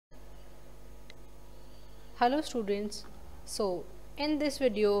Hello students. So in this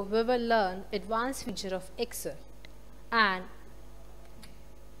video we will learn advanced feature of Excel and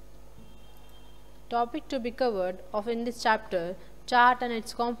topic to be covered of in this chapter: chart and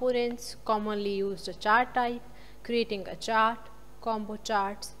its components, commonly used chart type, creating a chart, combo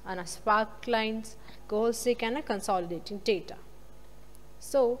charts and a spark lines, goal seek and a consolidating data.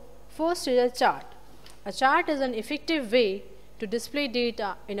 So first is a chart. A chart is an effective way to display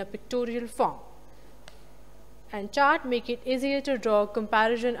data in a pictorial form. And chart make it easier to draw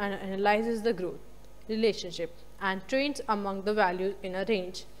comparison and analyzes the growth, relationship and trends among the values in a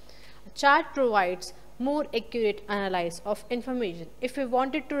range. A chart provides more accurate analysis of information. If we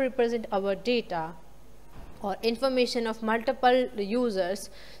wanted to represent our data or information of multiple users,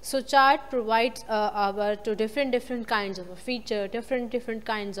 so chart provides our to different kinds of a feature, different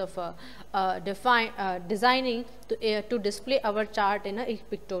kinds of designing to display our chart in a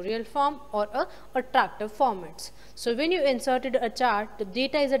pictorial form or a attractive formats. So when you inserted a chart, the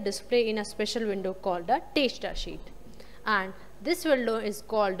data is a display in a special window called a data sheet, and this window is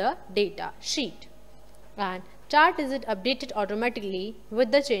called a data sheet. And chart is updated automatically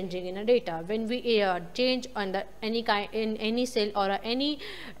with the changing in a data. When we change under any kind in any cell or any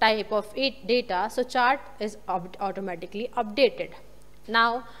type of data, so chart is automatically updated.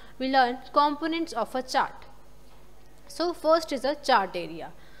 Now we learn components of a chart. So first is a chart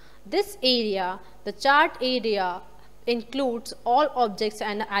area. This area, the chart area, includes all objects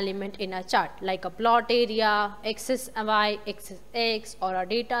and element in a chart, like a plot area, axis y, axis x, or a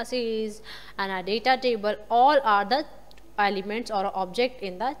data series and a data table. All are the elements or object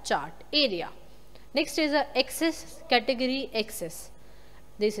in the chart area. Next is a axis, category axis.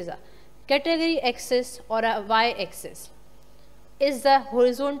 This is a category axis or a y axis is the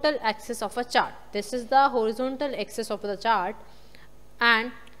horizontal axis of a chart. This is the horizontal axis of the chart,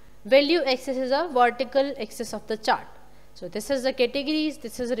 and value axis is a vertical axis of the chart. So this is the categories,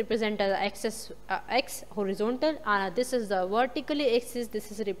 this is represent as axis x horizontal, and this is the vertically axis,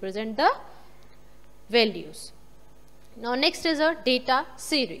 this is represent the values. Now next is a data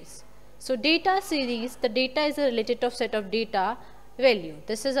series. So data series, the data is a related of set of data value.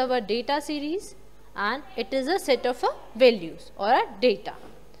 This is our data series and it is a set of values or a data.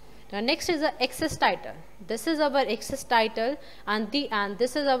 Now next is the axis title. This is our axis title and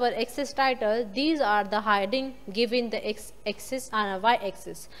this is our axis title. These are the heading given the x axis and a y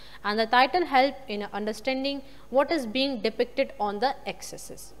axis, and the title help in understanding what is being depicted on the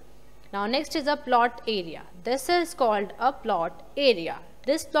axes. Now next is a plot area. This is called a plot area.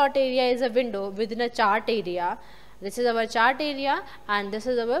 This plot area is a window within a chart area. This is our chart area and this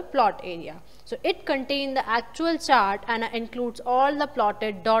is our plot area. So it contains the actual chart and includes all the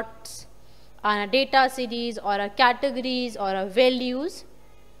plotted dots and a data series or a categories or a values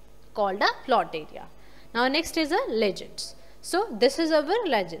called a plot area. Now next is a legends. So this is our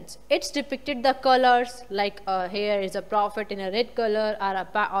legends. It's depicted the colors, like here is a profit in a red color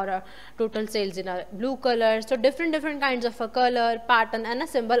or a total sales in a blue color. So different kinds of a color, pattern and a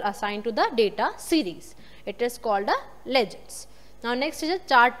symbol assigned to the data series. It is called a legends. Now next is a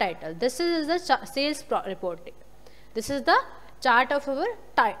chart title. This is the sales reporting. This is the chart of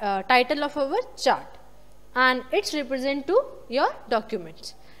our title of our chart, and it's represent to your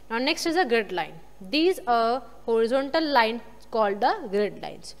documents. Now next is a grid line. These are horizontal lines called the grid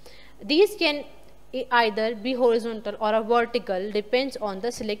lines. These can either be horizontal or a vertical, depends on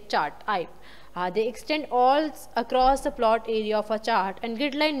the select chart type. They extend all across the plot area of a chart, and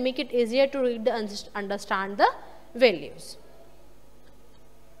grid line make it easier to read and understand the values.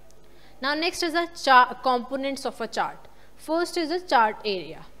 Now next is the components of a chart. First is the chart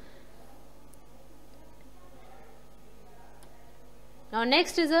area. Now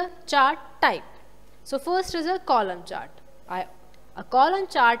next is a chart type. So first is a column chart. A column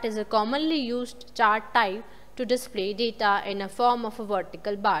chart is a commonly used chart type to display data in a form of a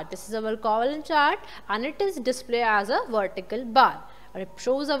vertical bar. This is our column chart and it is displayed as a vertical bar, or it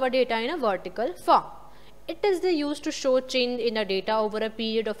shows our data in a vertical form. It is used to show change in the data over a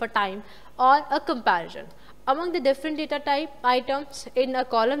period of a time or a comparison. Among the different data type items in a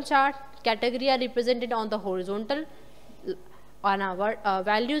column chart, category are represented on the horizontal on our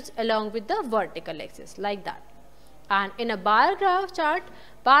values along with the vertical axis, like that. And in a bar graph chart,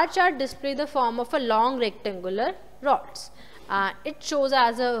 bar chart display the form of a long rectangular rods. It shows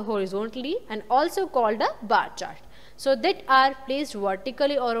as a horizontally and also called a bar chart. So that are placed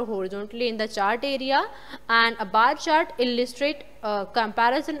vertically or horizontally in the chart area, and a bar chart illustrate a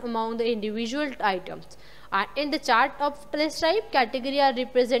comparison among the individual items. In the chart of this type, category are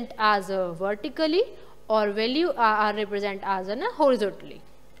represent as vertically or value are represent as horizontally.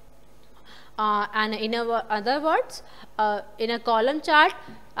 and in other words, in a column chart,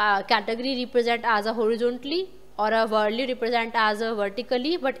 category represent as a horizontally or a value represent as a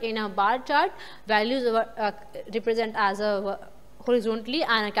vertically, but in a bar chart, values represent as a horizontally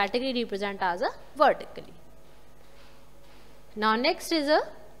and a category represent as a vertically. Now next is a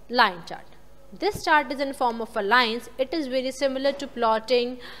line chart. This chart is in form of a lines. It is very similar to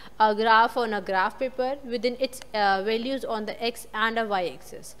plotting a graph on a graph paper within its values on the x and a y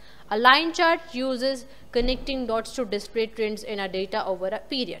axis. A line chart uses connecting dots to display trends in a data over a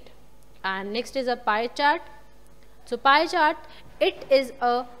period. And next is a pie chart. So pie chart, it is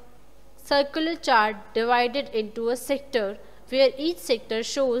a circular chart divided into a sector where each sector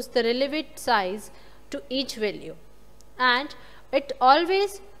shows the relevant size to each value, and it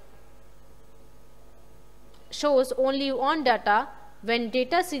always shows only one data when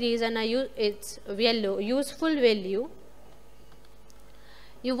data series and its value, useful value,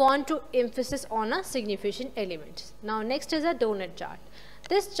 you want to emphasis on a significant element. Now next is a donut chart.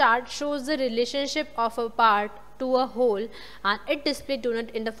 This chart shows the relationship of a part to a whole, and it displays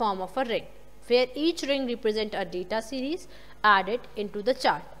donut in the form of a ring, where each ring represents a data series added into the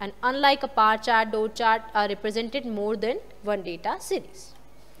chart, and unlike a bar chart, dot chart are represented more than one data series.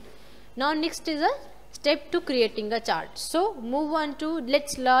 Now next is a step to creating a chart. So move on to,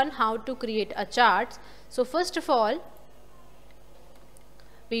 let's learn how to create a chart. So first of all,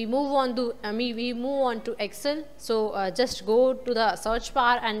 we move on to Excel. So just go to the search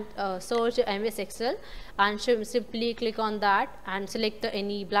bar and search MS Excel, and simply click on that and select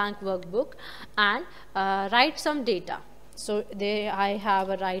any blank workbook and write some data. So there I have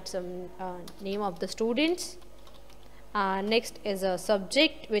write some name of the students. Next is a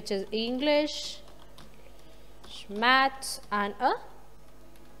subject, which is English, maths, and a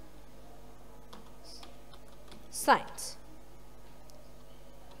science.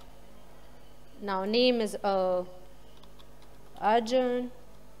 Now name is Arjun,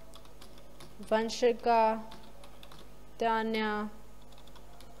 Vanshika, Tanya,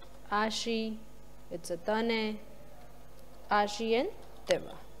 Ashi, it's a Tane, Ashi and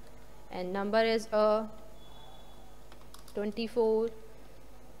Deva, and number is 24.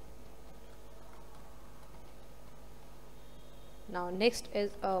 Now next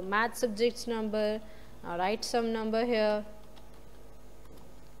is a math subject's number. Now write some number here,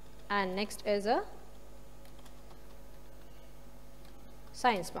 and next is a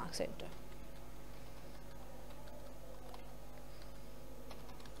science mark center.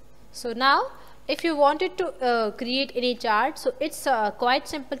 So now if you wanted to create any chart, so it's quite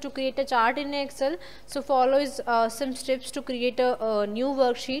simple to create a chart in Excel. So follow some steps to create a new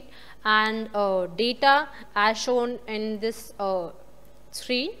worksheet, and data as shown in this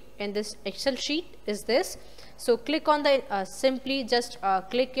screen in this Excel sheet is this. So click on the simply just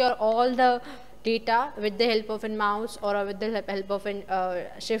click your all the data with the help of a mouse or with the help of an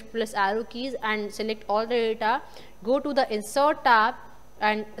shift plus arrow keys, and select all the data. Go to the insert tab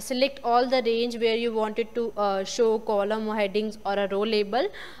and select all the range where you wanted to show column or headings or a row label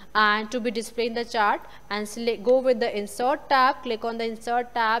and to be displayed in the chart, and select, go with the insert tab, click on the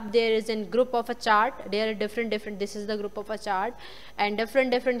insert tab. There is a group of a chart. There are different this is the group of a chart, and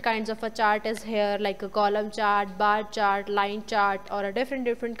different kinds of a chart is here, like a column chart, bar chart, line chart, or a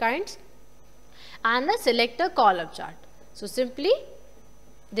different kinds, and the select a column chart. So simply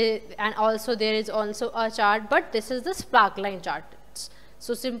and also there is also a chart, but this is the spark line chart.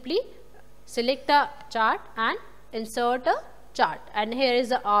 So simply select the chart and insert a chart, and here is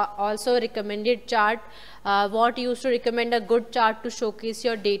the also recommended chart, what you used to recommend a good chart to showcase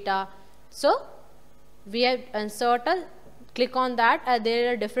your data. So we have insert a, click on that,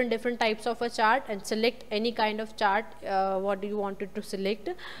 there are different types of a chart, and select any kind of chart what you wanted to select,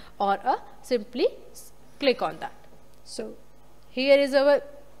 or simply click on that. So here is our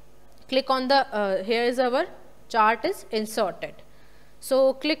click on the here is our chart is inserted.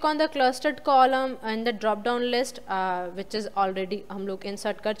 So click on the clustered column in the drop down list, which is already हम लोग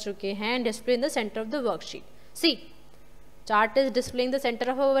insert कर चुके हैं, and display in the center of the worksheet. See, chart is displaying the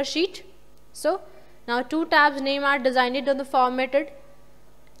center of our sheet. So now two tabs name are designed on the formatted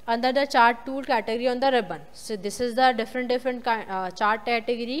under the chart tool category on the ribbon. So this is the different chart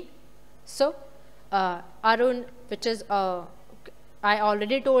category. So Arun, which is I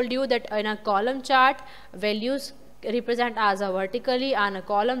already told you that in a column chart values represent as a vertically and a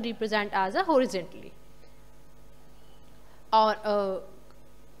column represent as a horizontally. Or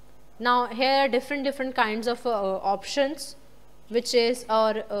now here are different kinds of options, which is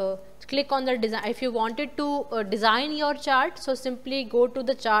click on the design. If you wanted to design your chart, so simply go to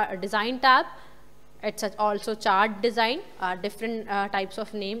the chart design tab it's also chart design, different types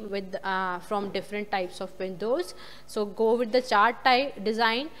of name with from different types of windows. So go with the chart type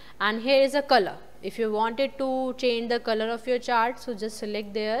design, and here is a color. If you wanted to change the color of your chart, so just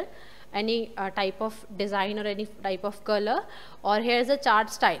select there any type of design or any type of color, or here is a chart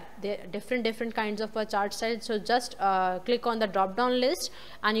style. There are different kinds of a chart style. So just click on the drop down list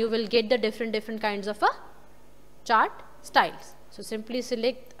and you will get the different kinds of a chart styles. So simply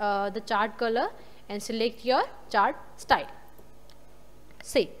select the chart color and select your chart style.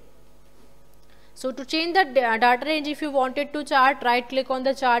 See. So to change the data range, if you wanted to chart, right click on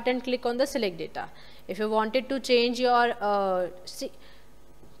the chart and click on the select data. If you wanted to change your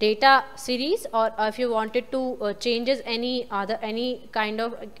data series, or if you wanted to changes any kind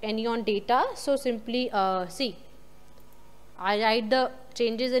of on data, so simply see, I write the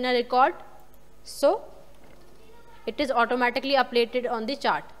changes in a record, so it is automatically updated on the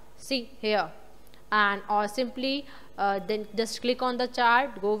chart. See here, and or simply then just click on the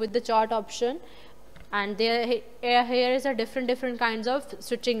chart, go with the chart option, and here is a different kinds of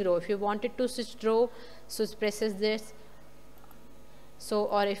switching row. If you wanted to switch row, so presses this. So,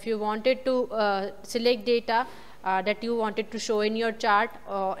 or if you wanted to select data that you wanted to show in your chart,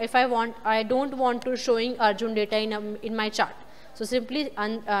 if I don't want to showing Arjun data in my chart, so simply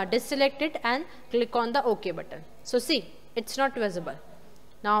deselect it and click on the OK button. So see, it's not visible.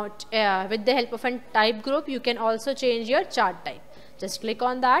 Now with the help of a type group, you can also change your chart type. Just click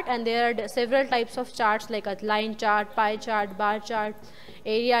on that, and there are several types of charts like a line chart, pie chart, bar chart,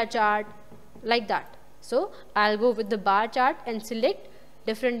 area chart, like that. So I'll go with the bar chart and select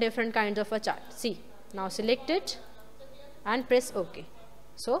different kinds of a chart. See, now select it and press OK.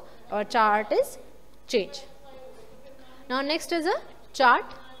 So our chart is changed. Now next is a chart.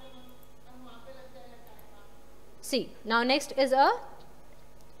 See, now next is a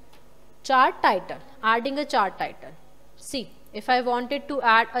chart title, adding a chart title. See, if I wanted to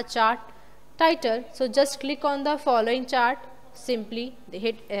add a chart title, so just click on the following chart, simply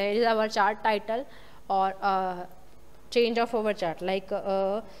hit here is our chart title, or change of our chart like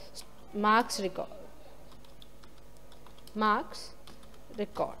marks record,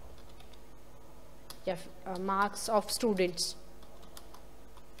 yeah, marks of students.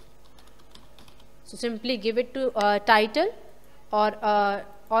 So simply give it to title, or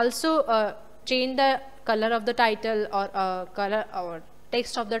also change the color of the title, or color or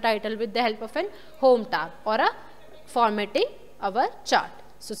text of the title with the help of an home tab, or a formatting our chart.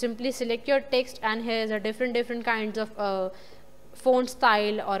 So simply select your text, and here is a different kinds of font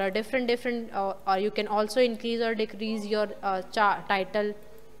style, or a different or you can also increase or decrease your title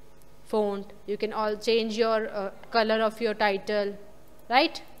font. You can all change your color of your title,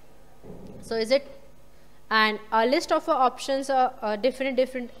 right? So is it, and a list of options are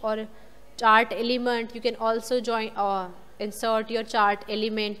different or chart element. You can also join or insert your chart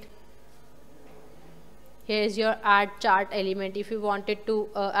element. Here is your add chart element. If you wanted to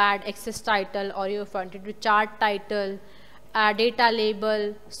add access title, or you wanted to chart title, add data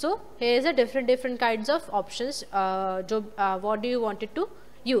label. So here is a different kinds of options. What do you wanted to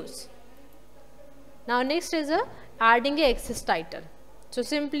use? Now next is adding a access title. So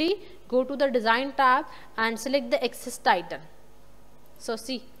simply go to the design tab and select the access title. So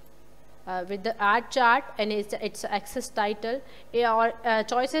see, with the add chart, and it's access title, your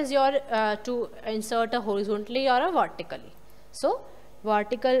choice is your to insert a horizontally or a vertically. So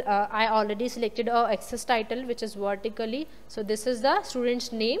vertical, I already selected a access title which is vertically. So this is the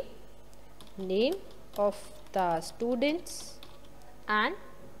student's name of the students, and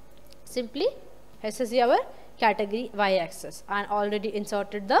simply this is our category y-axis, and already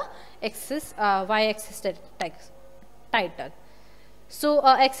inserted the axis y-axis text title. So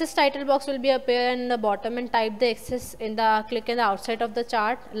axis title box will be appear in the bottom, and type the axis in the click in the outside of the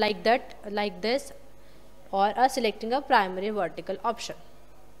chart like that, like this, or selecting a primary vertical option.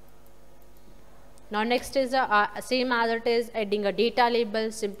 Now next is same as it is, adding a data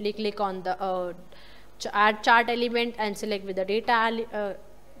label. Simply click on the add chart element and select with the data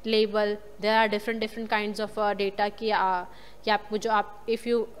label. There are different kinds of data ki if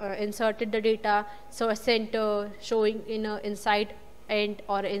you inserted the data, so a center showing in inside end,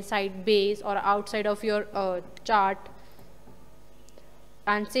 or inside base, or outside of your chart.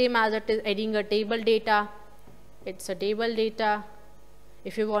 And same as it is adding a table data, it's a table data.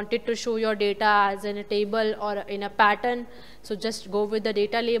 If you wanted to show your data as in a table or in a pattern, so just go with the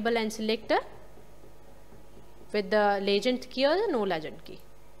data label and select with the legend key or the no legend key.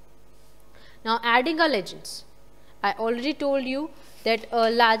 Now adding a legends. I already told you that a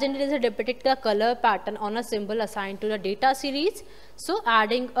legend is a depicted the color pattern on a symbol assigned to the data series. So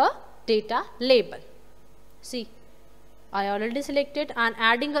adding a data label. See, I already selected, and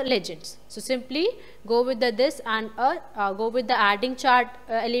adding a legends. So simply go with the this and go with the adding chart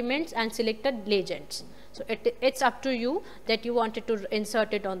elements and select the legends. So it's up to you that you wanted to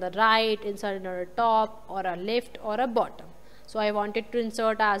insert it on the right, insert it on the top, or a left, or a bottom. So I wanted to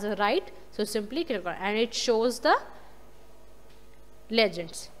insert as a right, so simply click on it, and it shows the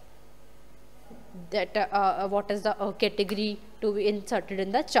legends that what is the category to be inserted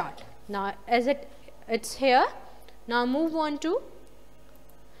in the chart. Now as it's here. Now move on to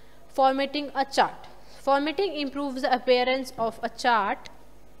formatting a chart. Formatting improves the appearance of a chart.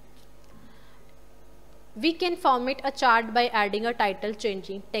 We can format a chart by adding a title,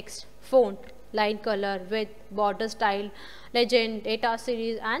 changing text, font, line color, width, border style, legend, data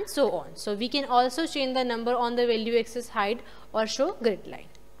series, and so on. So we can also change the number on the value axis, hide or show grid line.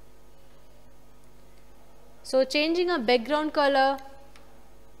 So changing a background color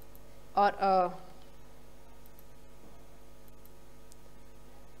or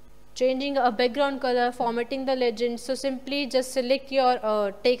changing a background color, formatting the legend. So simply just select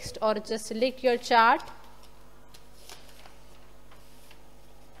your text or just select your chart.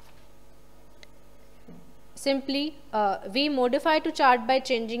 Simply we modify to chart by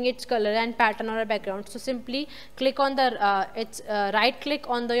changing its color and pattern or a background. So simply click on the right click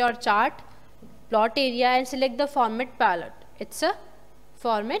on your chart plot area and select the format palette. It's a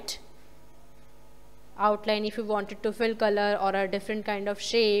format outline if you wanted to fill color or a different kind of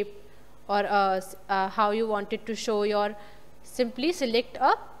shape, or how you wanted to show your, simply select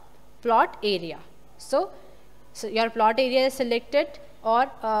a plot area. So your plot area is selected, or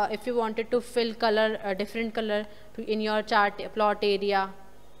if you wanted to fill color, a different color in your chart plot area,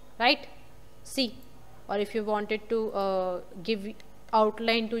 right? See, or if you wanted to give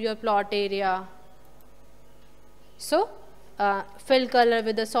outline to your plot area, so fill color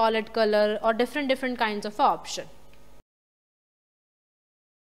with a solid color or different kinds of option.